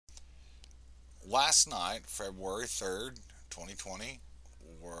Last night, February 3rd, 2020,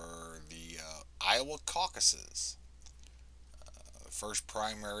 were the Iowa caucuses, the first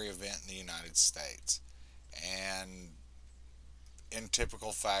primary event in the United States. And in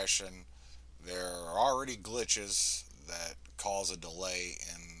typical fashion, there are already glitches that cause a delay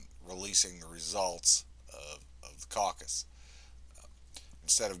in releasing the results of the caucus.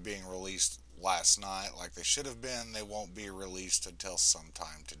 Instead of being released last night like they should have been, they won't be released until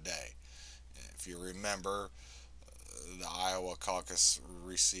sometime today. If you remember, the Iowa caucus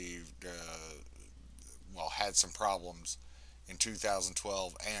received, had some problems in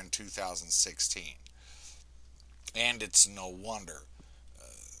 2012 and 2016. And it's no wonder.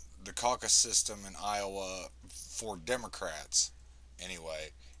 The caucus system in Iowa, for Democrats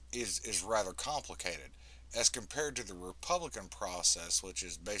anyway, is rather complicated as compared to the Republican process, which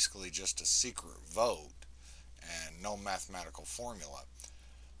is basically just a secret vote and no mathematical formula.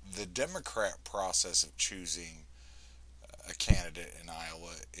 The Democrat process of choosing a candidate in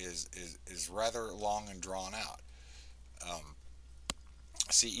Iowa is rather long and drawn out. Um,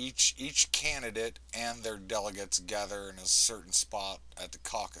 each candidate and their delegates gather in a certain spot at the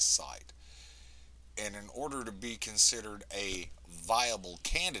caucus site, and in order to be considered a viable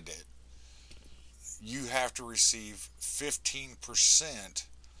candidate, you have to receive 15%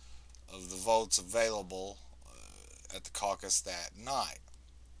 of the votes available at the caucus that night.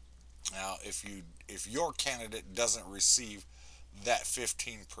 Now, if your candidate doesn't receive that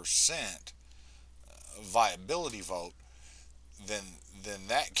 15% viability vote, then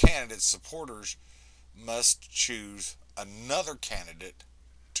that candidate's supporters must choose another candidate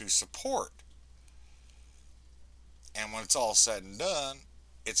to support. And when it's all said and done,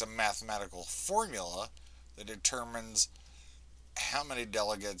 it's a mathematical formula that determines how many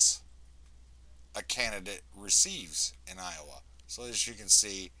delegates a candidate receives in Iowa. So as you can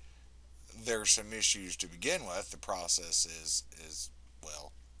see, there's some issues to begin with. The process is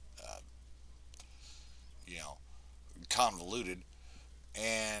well, uh, you know, convoluted,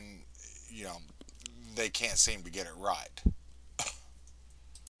 and you know they can't seem to get it right.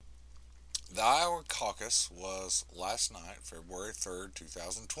 The Iowa caucus was last night, February 3rd,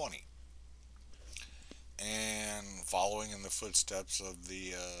 2020, and following in the footsteps of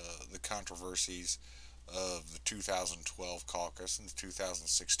the controversies of the 2012 caucus and the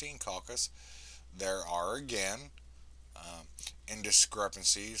 2016 caucus, there are again um,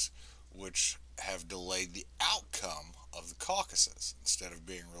 indiscrepancies which have delayed the outcome of the caucuses. Instead of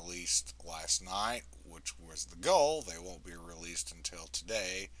being released last night, which was the goal, they won't be released until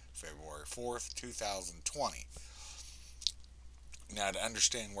today, February 4th, 2020. Now, to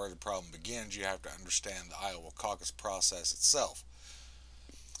understand where the problem begins, you have to understand the Iowa caucus process itself.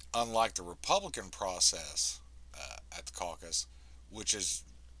 Unlike the Republican process at the caucus, which is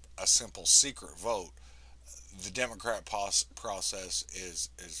a simple secret vote, the Democrat process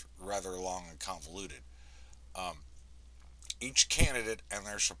is rather long and convoluted. Um, each candidate and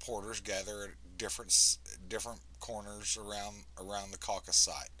their supporters gather at different corners around the caucus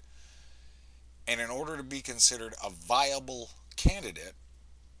site, and in order to be considered a viable candidate,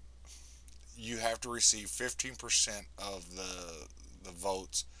 you have to receive 15% of the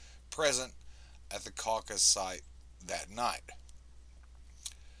votes present at the caucus site that night.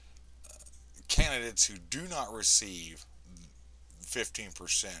 Candidates who do not receive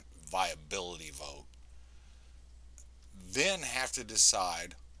 15% viability vote then have to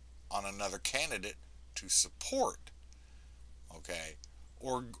decide on another candidate to support, okay,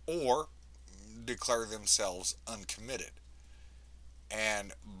 or declare themselves uncommitted.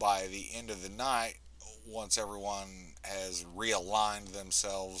 And by the end of the night, once everyone has realigned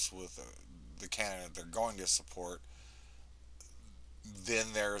themselves with the candidate they're going to support, then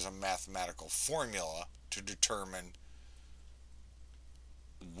there's a mathematical formula to determine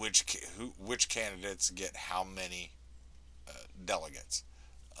which candidates get how many delegates.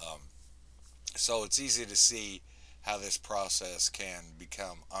 Um, so it's easy to see how this process can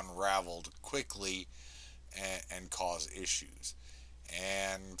become unraveled quickly and cause issues.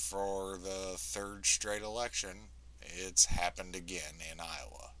 And for the third straight election, it's happened again in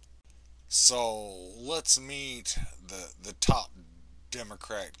Iowa. So let's meet the top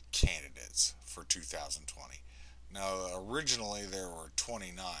Democrat candidates for 2020. Now, originally there were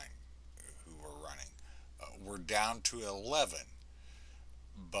 29 who were running. We're down to 11,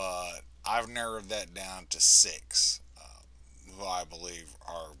 but I've narrowed that down to 6, who I believe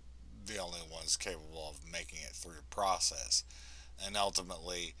are the only ones capable of making it through the process. And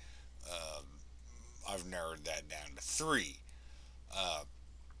ultimately, uh, I've narrowed that down to 3.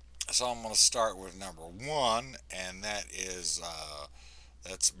 So I'm going to start with number 1, and that is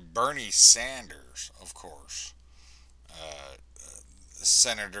That's Bernie Sanders, of course, uh,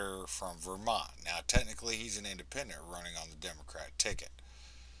 senator from Vermont. Now, technically, he's an independent running on the Democrat ticket,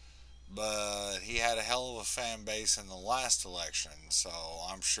 but he had a hell of a fan base in the last election, so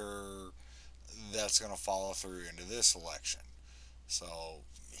I'm sure that's going to follow through into this election. So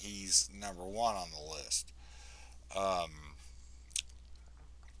he's number one on the list. Um,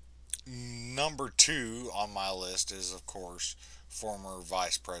 Number two on my list is, of course, former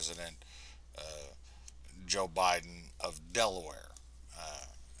Vice President uh, Joe Biden of Delaware. Uh,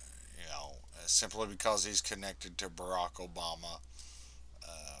 simply because he's connected to Barack Obama,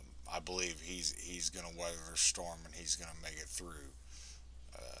 I believe he's going to weather the storm and he's going to make it through.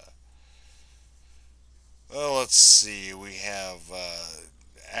 Well, let's see. We have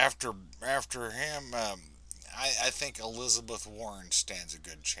after after him. I think Elizabeth Warren stands a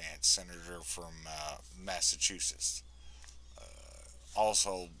good chance, senator from Massachusetts.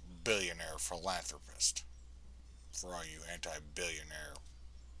 Also, billionaire philanthropist. For all you anti-billionaire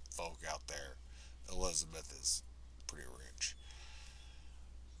folk out there, Elizabeth is pretty rich.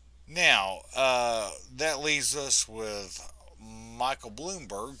 Now, that leaves us with Michael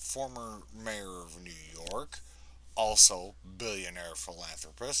Bloomberg, former mayor of New York, also billionaire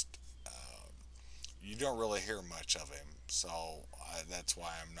philanthropist. You don't really hear much of him, so that's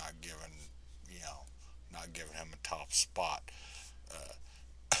why I'm not giving, not giving him a top spot.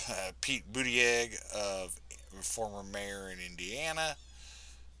 Pete Buttigieg, former mayor in Indiana,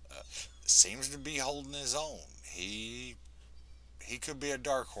 uh, seems to be holding his own. He could be a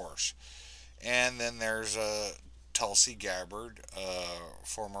dark horse. And then there's Tulsi Gabbard,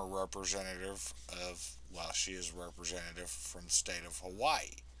 former representative of, well, she is representative from the state of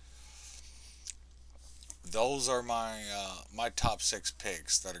Hawaii. Those are my top six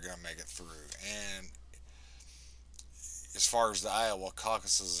picks that are going to make it through. And as far as the Iowa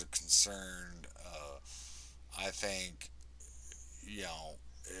caucuses are concerned, I think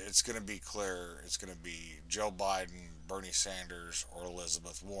it's going to be clear. It's going to be Joe Biden, Bernie Sanders, or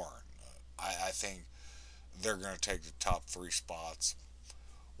Elizabeth Warren. I think they're going to take the top three spots.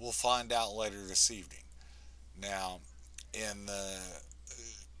 We'll find out later this evening. Now, in the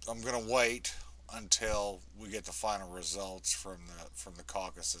I'm going to wait until we get the final results from the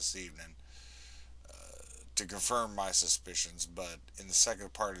caucus this evening to confirm my suspicions. But in the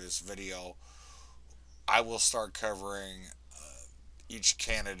second part of this video, I will start covering each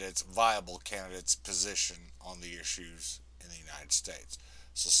candidate's viable candidate's position on the issues in the United States.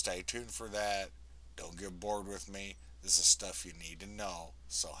 So stay tuned for that. Don't get bored with me. This is stuff you need to know,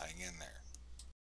 so hang in there.